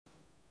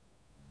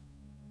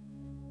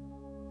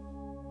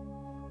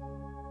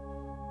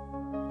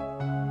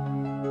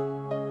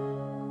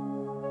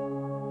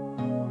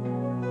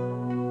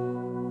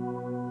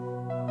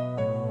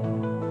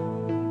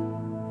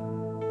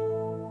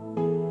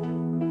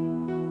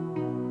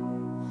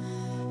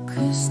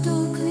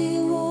Crystal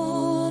clear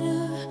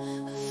water,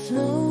 a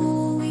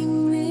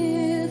flowing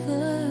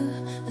river,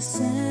 a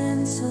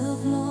sense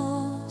of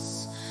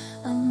loss,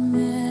 a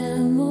memory,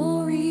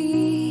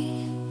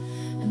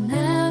 an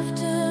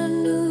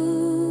afternoon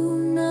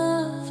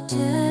of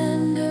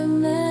tender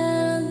melodies.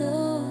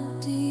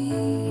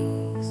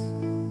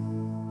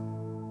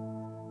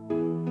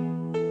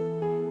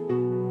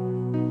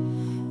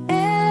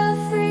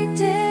 Every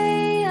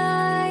day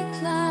I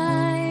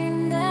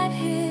climb that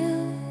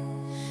hill,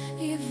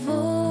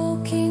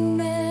 evoking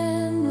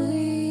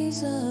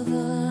memories of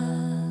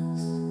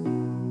us,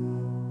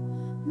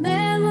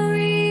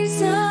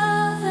 memories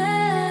of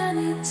an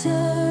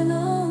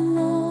eternal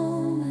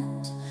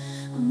moment,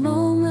 a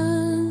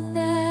moment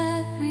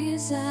that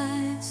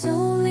resides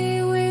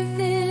only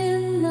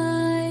within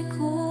my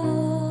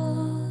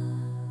core.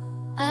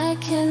 I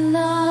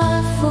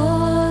cannot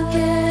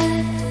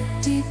forget the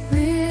deep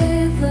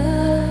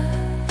river,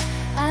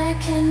 I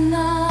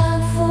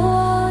cannot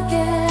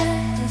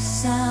forget the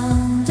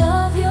sound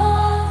of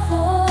your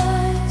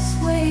voice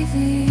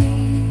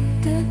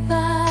waving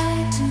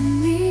goodbye to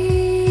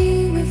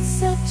me with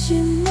such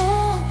emotion.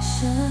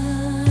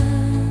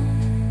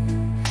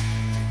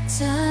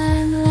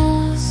 Time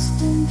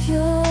lost in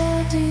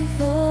pure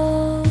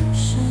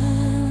devotion.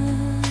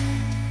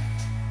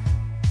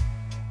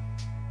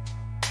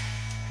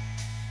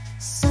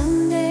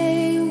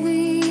 Someday we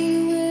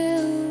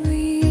will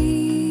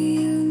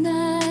reunite,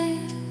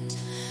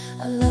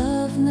 a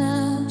love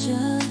now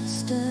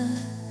just a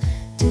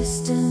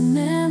distant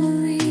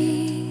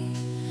memory,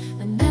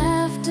 an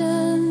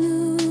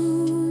afternoon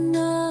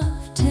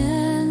of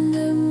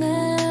tender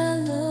melodies.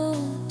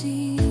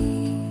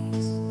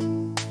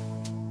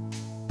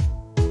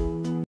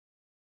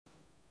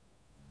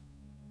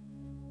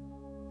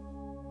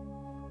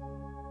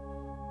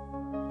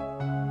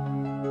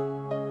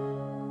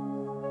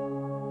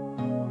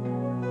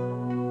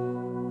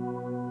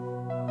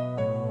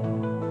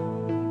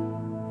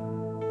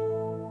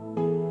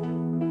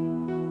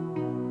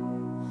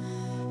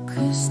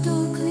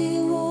 Crystal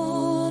clear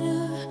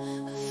water,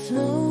 a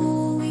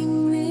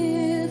flowing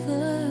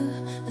river,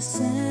 a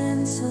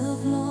sense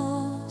of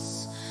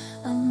loss,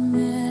 a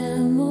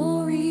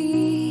memory,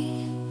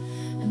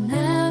 an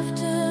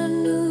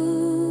afternoon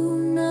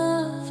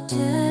of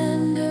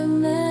tender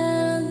melodies.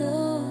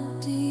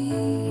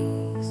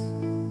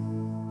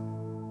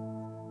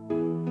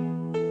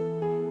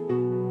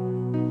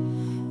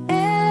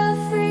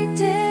 Every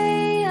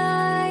day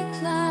I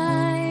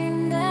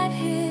climb that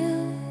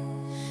hill,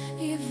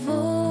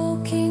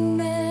 evoking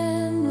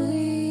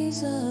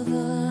memories of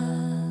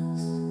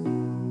us,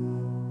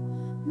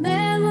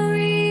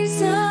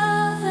 memories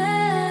of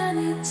an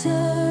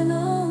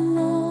eternal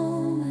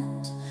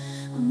moment,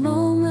 a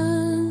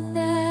moment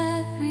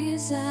that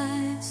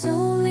resides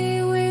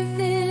only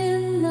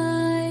within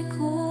my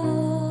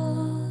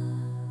core.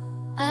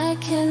 I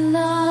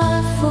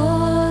cannot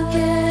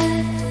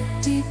forget the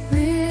deep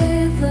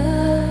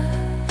river,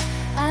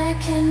 I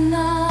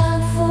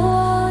cannot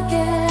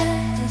forget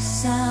the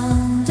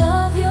sound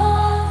of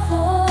your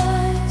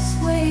voice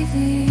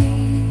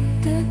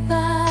waving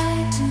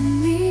goodbye to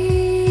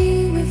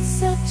me with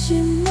such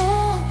emotion.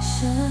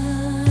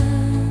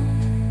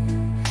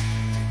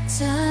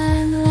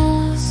 Time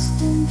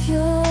lost in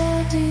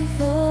pure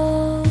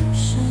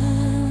devotion.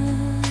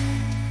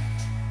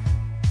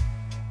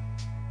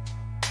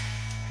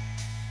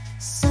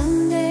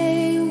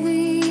 Someday we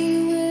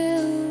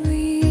will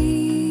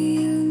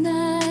reunite,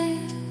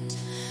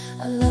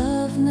 a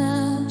love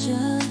now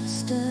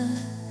just a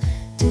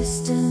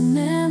distant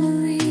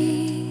memory,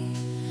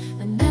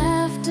 an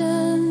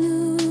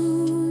afternoon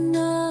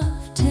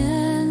of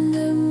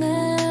tender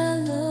melodies.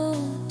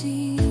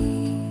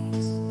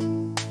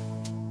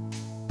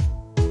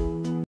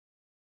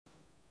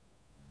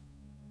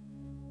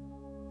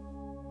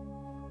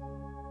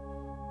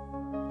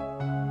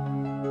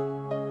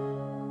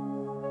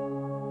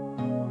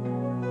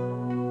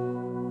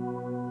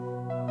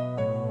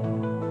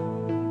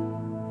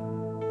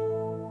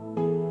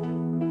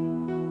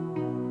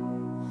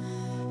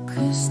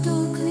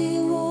 Crystal